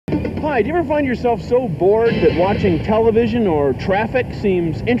Hi, do you ever find yourself so bored that watching television or traffic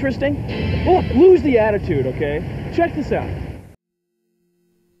seems interesting? Well, look, lose the attitude, okay? Check this out.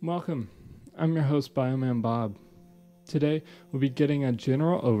 Welcome. I'm your host, Biome Bob. Today, we'll be getting a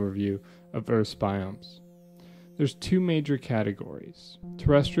general overview of Earth's biomes. There's two major categories,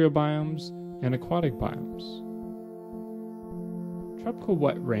 terrestrial biomes and aquatic biomes. Tropical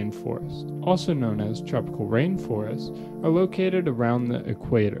wet rainforests, also known as tropical rainforests, are located around the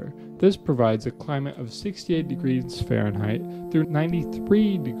equator. This provides a climate of 68 degrees Fahrenheit through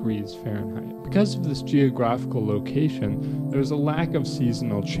 93 degrees Fahrenheit. Because of this geographical location, there's a lack of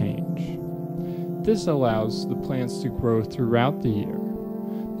seasonal change. This allows the plants to grow throughout the year.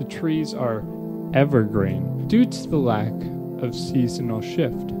 The trees are evergreen due to the lack of seasonal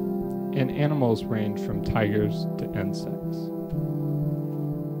shift, and animals range from tigers to insects.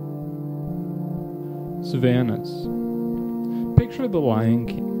 Savannas. Picture the Lion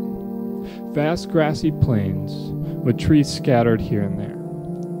King. Vast grassy plains with trees scattered here and there.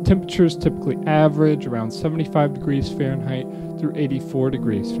 Temperatures typically average around 75 degrees Fahrenheit through 84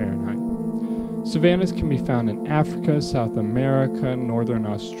 degrees Fahrenheit. Savannas can be found in Africa, South America, and northern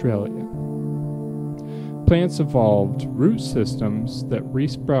Australia. Plants evolved root systems that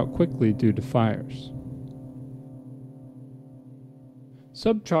resprout quickly due to fires.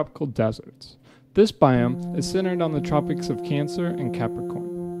 Subtropical deserts. This biome is centered on the tropics of Cancer and Capricorn.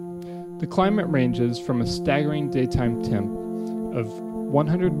 The climate ranges from a staggering daytime temp of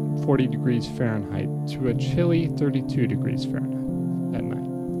 140 degrees Fahrenheit to a chilly 32 degrees Fahrenheit at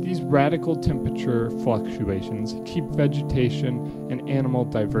night. These radical temperature fluctuations keep vegetation and animal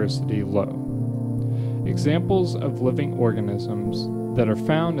diversity low. Examples of living organisms that are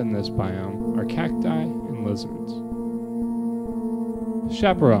found in this biome are cacti and lizards.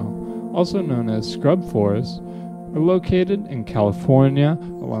 Chaparral, also known as scrub forests, are located in California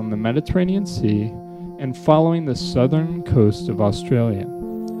along the Mediterranean Sea and following the southern coast of Australia.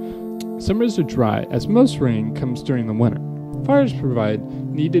 Summers are dry as most rain comes during the winter. Fires provide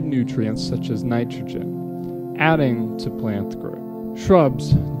needed nutrients such as nitrogen, adding to plant growth.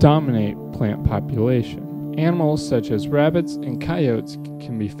 Shrubs dominate plant population. Animals such as rabbits and coyotes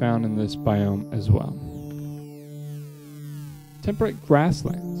can be found in this biome as well. Temperate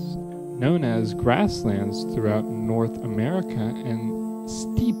grasslands, known as grasslands throughout North America and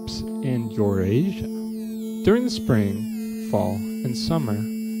steppes in Eurasia. During the spring, fall, and summer,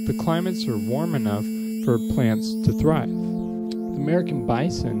 the climates are warm enough for plants to thrive. The American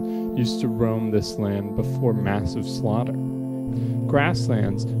bison used to roam this land before massive slaughter.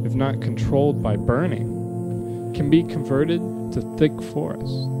 Grasslands, if not controlled by burning, can be converted to thick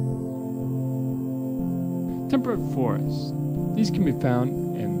forests. Temperate forests. These can be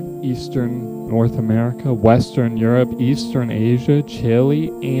found in eastern North America, western Europe, eastern Asia, Chile,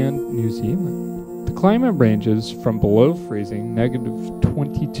 and New Zealand. The climate ranges from below freezing,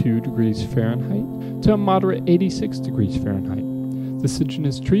 -22 degrees Fahrenheit, to a moderate 86 degrees Fahrenheit.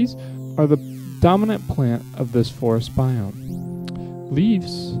 Deciduous trees are the dominant plant of this forest biome.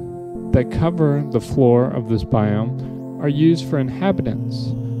 Leaves that cover the floor of this biome are used for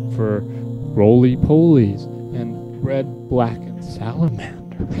inhabitants, for roly-polies and red, black, and salamanders.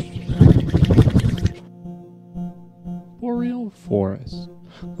 Boreal forest,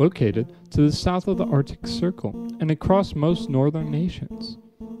 located to the south of the Arctic Circle and across most northern nations.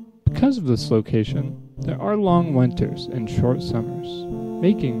 Because of this location, there are long winters and short summers,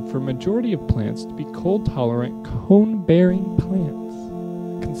 making for a majority of plants to be cold-tolerant, cone-bearing plants.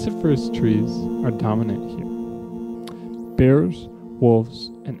 Coniferous trees are dominant here. Bears, wolves,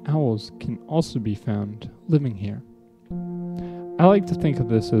 and owls can also be found living here. I like to think of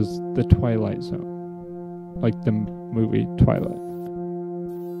this as the Twilight Zone, like the movie Twilight.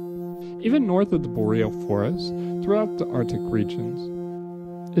 Even north of the boreal forest, throughout the Arctic regions,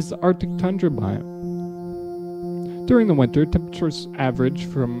 is the Arctic tundra biome. During the winter, temperatures average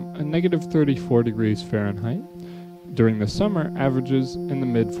from a -34 degrees Fahrenheit. During the summer, averages in the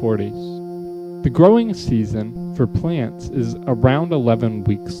mid-40s. The growing season for plants is around 11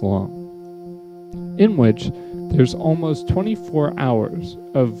 weeks long, in which there's almost 24 hours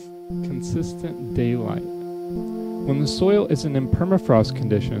of consistent daylight. When the soil isn't in permafrost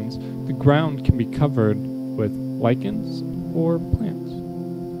conditions, the ground can be covered with lichens or plants.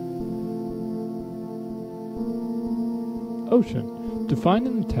 Ocean, defined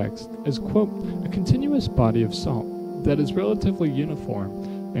in the text as, quote, a continuous body of salt that is relatively uniform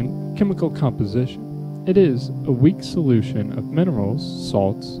in chemical composition. It is a weak solution of minerals,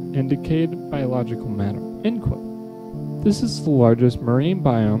 salts, and decayed biological matter, end quote. This is the largest marine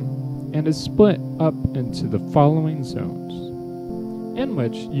biome and is split up into the following zones. in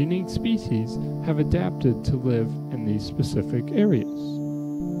which unique species have adapted to live in these specific areas.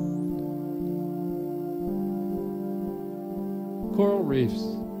 Coral reefs.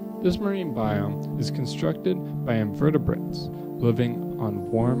 This marine biome is constructed by invertebrates living on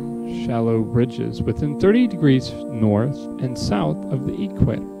warm, shallow ridges within 30 degrees north and south of the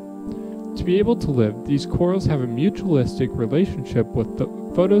equator. To be able to live, these corals have a mutualistic relationship with the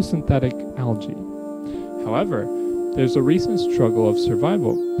photosynthetic algae. However, there's a recent struggle of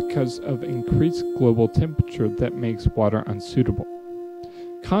survival because of increased global temperature that makes water unsuitable,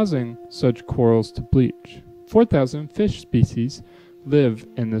 causing such corals to bleach. 4,000 fish species live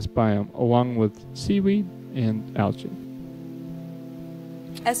in this biome, along with seaweed and algae.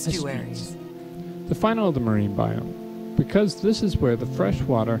 Estuaries. The final of the marine biome, because this is where the fresh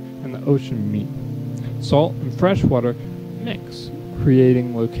water and the ocean meet. Salt and fresh water mix,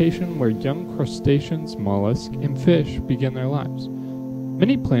 creating location where young crustaceans, mollusks, and fish begin their lives.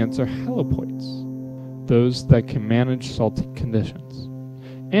 Many plants are halopoids, those that can manage salty conditions.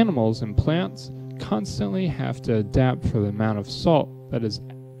 Animals and plants constantly have to adapt for the amount of salt that is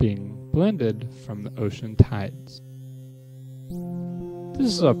being blended from the ocean tides. This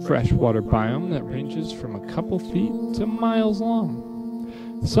is a freshwater biome that ranges from a couple feet to miles long.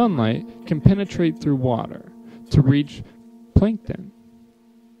 Sunlight can penetrate through water to reach plankton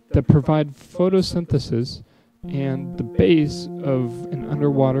that provide photosynthesis and the base of an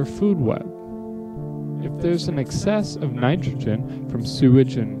underwater food web. If there's an excess of nitrogen from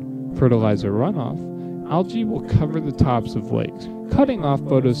sewage and fertilizer runoff, algae will cover the tops of lakes, cutting off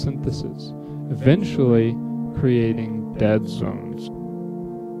photosynthesis, eventually creating dead zones.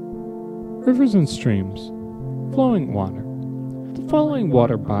 Rivers and streams. Flowing water. The flowing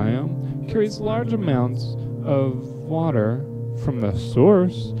water biome carries large amounts of water from the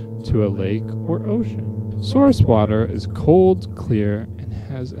source to a lake or ocean. Source water is cold, clear, and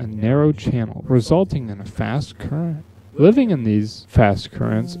has a narrow channel, resulting in a fast current. Living in these fast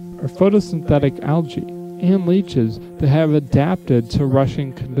currents are photosynthetic algae and leeches that have adapted to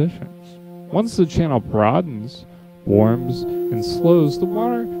rushing conditions. Once the channel broadens, warms, and slows, the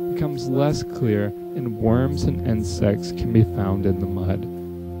water becomes less clear and worms and insects can be found in the mud.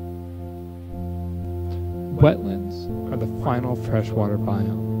 Wetlands are the final freshwater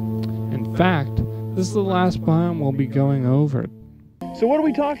biome. In fact, this is the last biome we'll be going over. So what are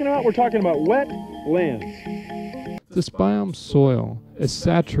we talking about? We're talking about wet lands. This biome's soil is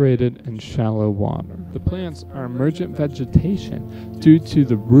saturated in shallow water. The plants are emergent vegetation due to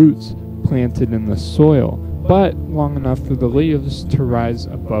the roots planted in the soil, but long enough for the leaves to rise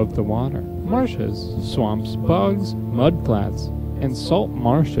above the water. Marshes, swamps, bogs, mudflats, and salt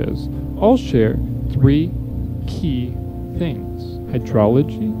marshes all share three key things: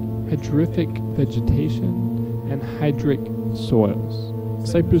 hydrology, hydrific vegetation, and hydric soils.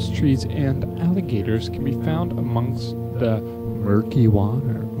 Cypress trees and alligators can be found amongst the murky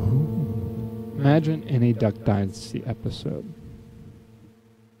water. Ooh. Imagine any Duck Dynasty episode.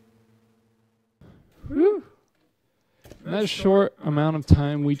 Whew. In that short amount of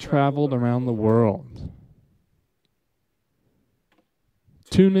time, we traveled around the world.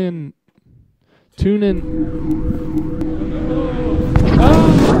 Tune in.